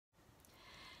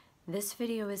This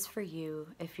video is for you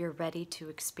if you're ready to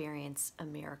experience a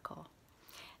miracle.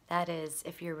 That is,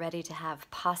 if you're ready to have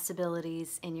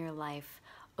possibilities in your life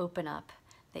open up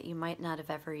that you might not have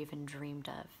ever even dreamed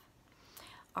of.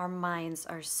 Our minds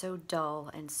are so dull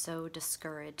and so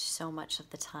discouraged so much of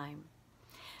the time.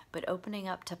 But opening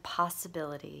up to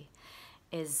possibility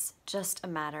is just a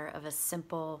matter of a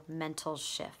simple mental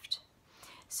shift.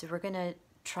 So we're going to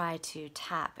try to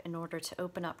tap in order to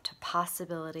open up to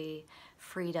possibility,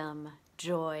 freedom,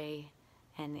 joy,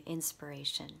 and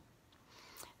inspiration.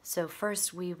 So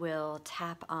first we will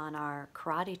tap on our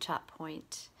karate chop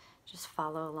point. Just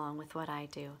follow along with what I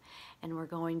do. And we're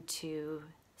going to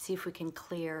see if we can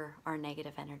clear our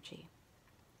negative energy.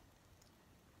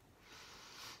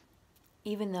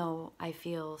 Even though I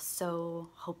feel so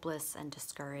hopeless and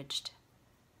discouraged,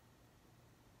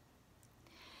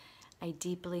 I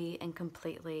deeply and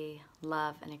completely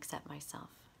love and accept myself.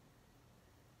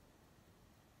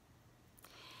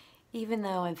 Even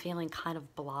though I'm feeling kind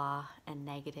of blah and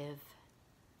negative,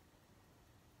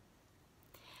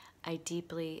 I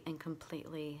deeply and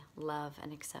completely love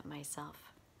and accept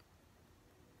myself.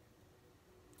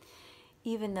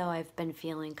 Even though I've been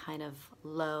feeling kind of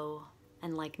low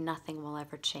and like nothing will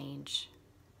ever change,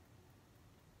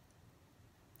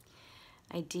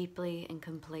 I deeply and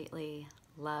completely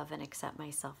love and accept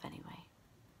myself anyway.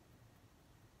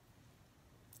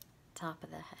 Top of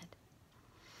the head.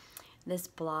 This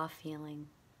blah feeling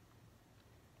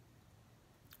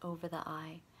over the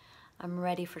eye. I'm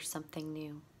ready for something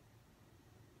new.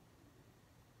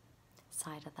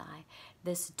 Side of the eye.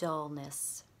 This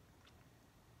dullness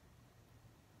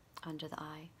under the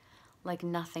eye, like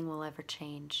nothing will ever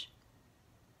change.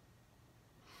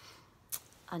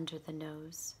 Under the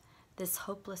nose. This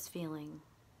hopeless feeling.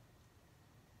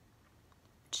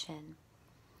 Chin.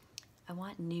 I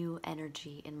want new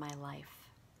energy in my life.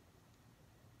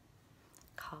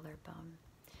 Collarbone.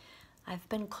 I've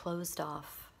been closed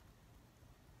off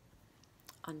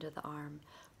under the arm,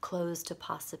 closed to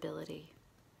possibility.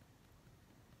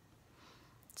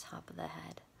 Top of the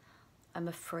head. I'm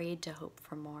afraid to hope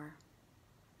for more.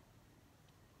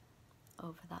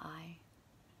 Over the eye,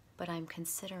 but I'm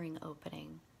considering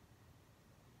opening.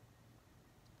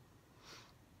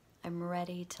 I'm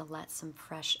ready to let some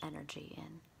fresh energy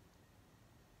in.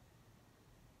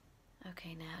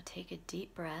 Okay, now take a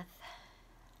deep breath.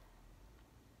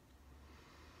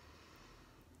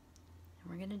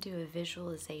 And we're going to do a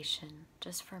visualization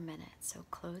just for a minute. So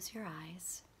close your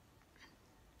eyes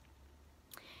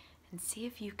and see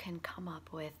if you can come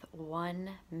up with one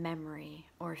memory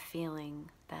or feeling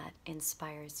that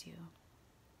inspires you.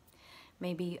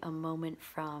 Maybe a moment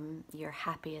from your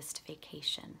happiest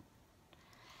vacation.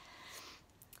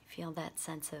 Feel that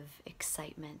sense of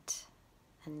excitement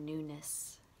and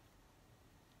newness.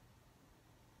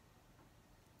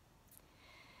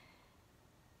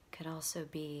 Could also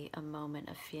be a moment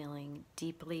of feeling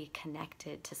deeply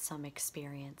connected to some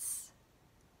experience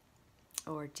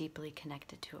or deeply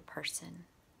connected to a person.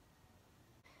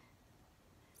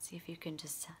 See if you can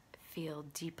just feel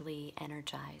deeply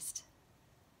energized.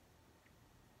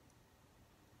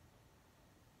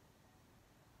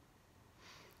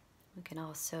 We can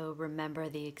also remember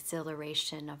the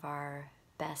exhilaration of our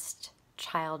best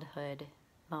childhood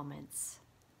moments,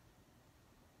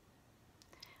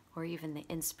 or even the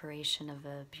inspiration of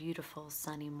a beautiful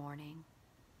sunny morning.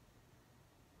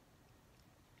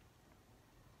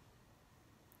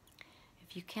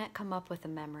 If you can't come up with a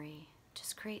memory,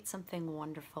 just create something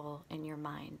wonderful in your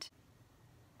mind.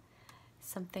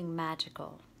 Something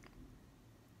magical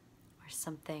or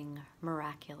something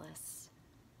miraculous.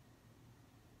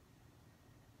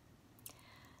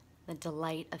 The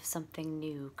delight of something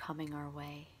new coming our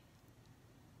way.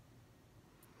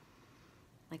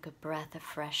 Like a breath of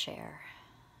fresh air.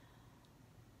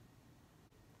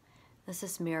 This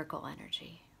is miracle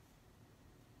energy.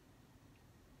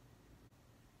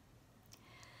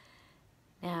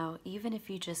 Now, even if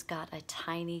you just got a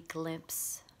tiny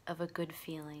glimpse of a good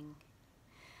feeling,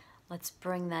 let's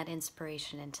bring that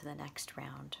inspiration into the next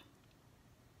round.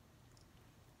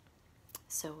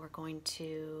 So we're going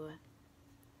to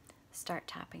start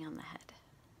tapping on the head.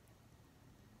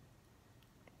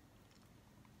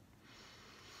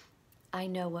 I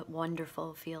know what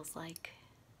wonderful feels like.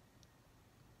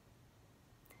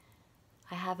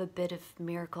 I have a bit of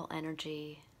miracle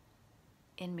energy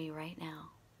in me right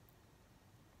now.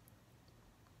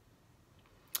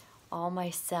 All my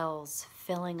cells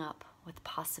filling up with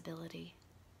possibility.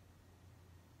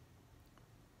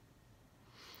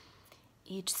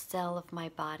 Each cell of my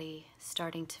body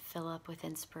starting to fill up with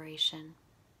inspiration.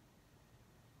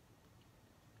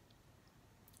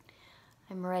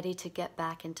 I'm ready to get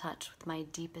back in touch with my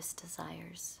deepest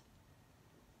desires.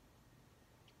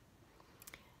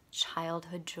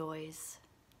 Childhood joys,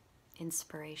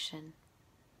 inspiration,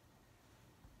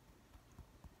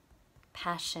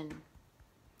 passion,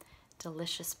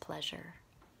 delicious pleasure,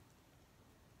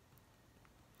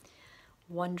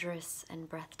 wondrous and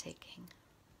breathtaking.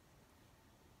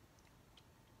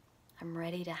 I'm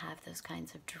ready to have those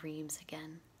kinds of dreams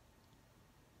again.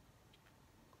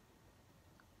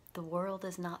 The world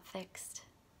is not fixed.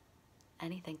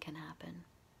 Anything can happen.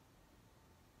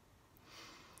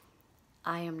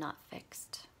 I am not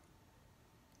fixed.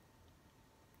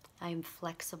 I am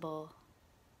flexible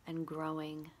and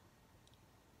growing.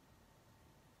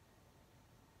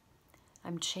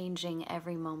 I'm changing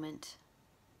every moment.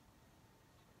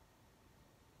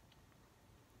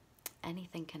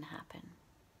 Anything can happen.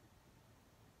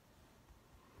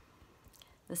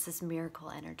 This is miracle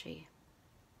energy.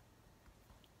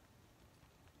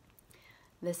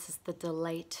 This is the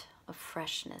delight of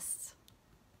freshness.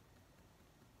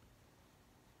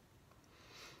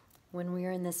 When we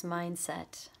are in this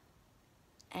mindset,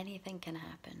 anything can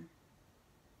happen.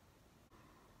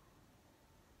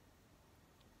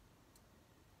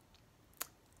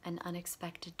 An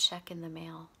unexpected check in the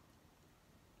mail.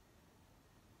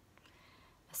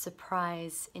 A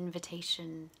surprise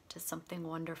invitation to something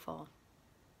wonderful.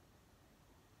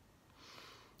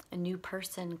 A new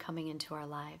person coming into our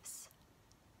lives.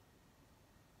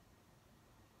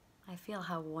 I feel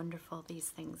how wonderful these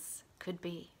things could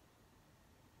be.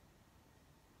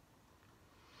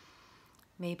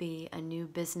 Maybe a new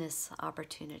business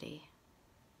opportunity.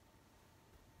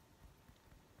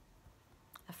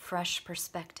 A fresh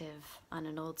perspective on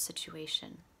an old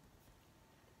situation.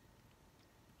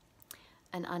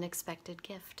 An unexpected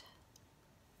gift.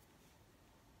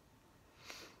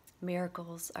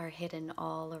 Miracles are hidden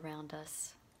all around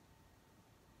us.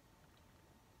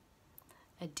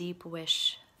 A deep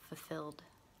wish fulfilled.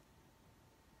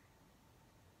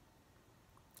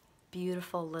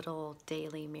 Beautiful little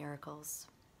daily miracles.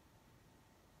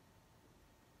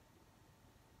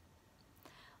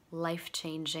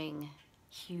 Life-changing,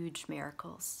 huge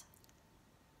miracles.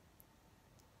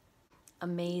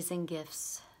 Amazing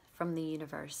gifts from the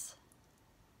universe.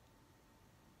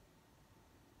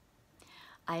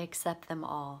 I accept them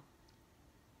all.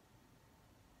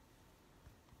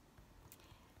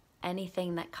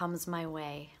 Anything that comes my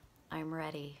way, I'm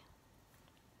ready.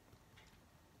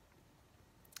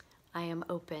 I am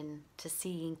open to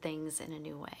seeing things in a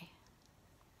new way.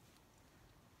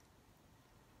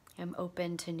 I'm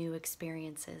open to new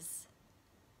experiences.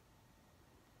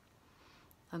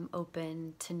 I'm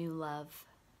open to new love.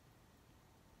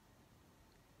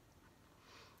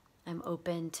 I'm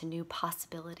open to new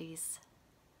possibilities.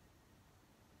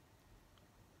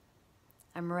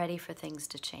 I'm ready for things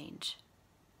to change.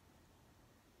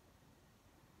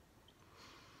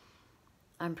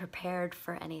 I'm prepared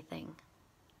for anything.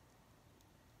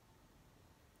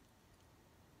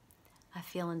 I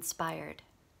feel inspired.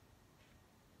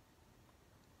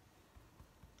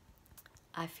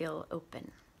 I feel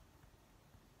open.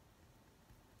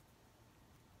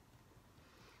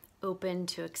 Open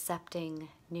to accepting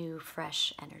new,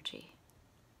 fresh energy.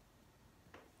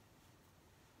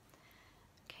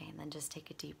 Okay, and then just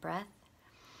take a deep breath.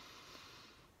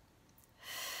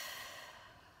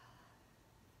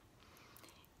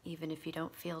 Even if you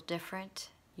don't feel different,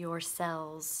 your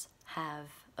cells have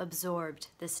absorbed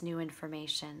this new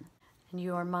information, and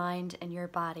your mind and your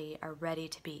body are ready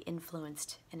to be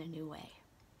influenced in a new way.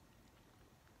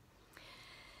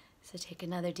 So take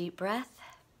another deep breath.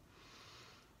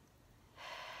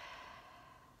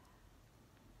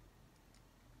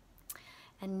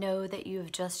 And know that you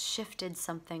have just shifted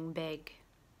something big.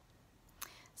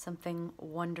 Something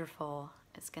wonderful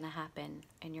is going to happen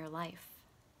in your life.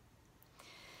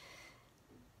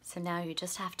 So now you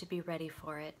just have to be ready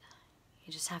for it.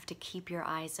 You just have to keep your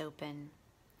eyes open.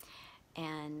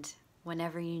 And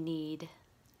whenever you need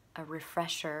a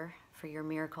refresher for your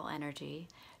miracle energy,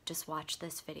 just watch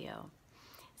this video.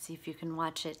 See if you can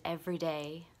watch it every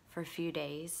day for a few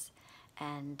days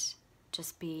and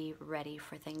just be ready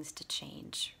for things to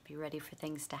change. Be ready for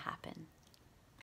things to happen.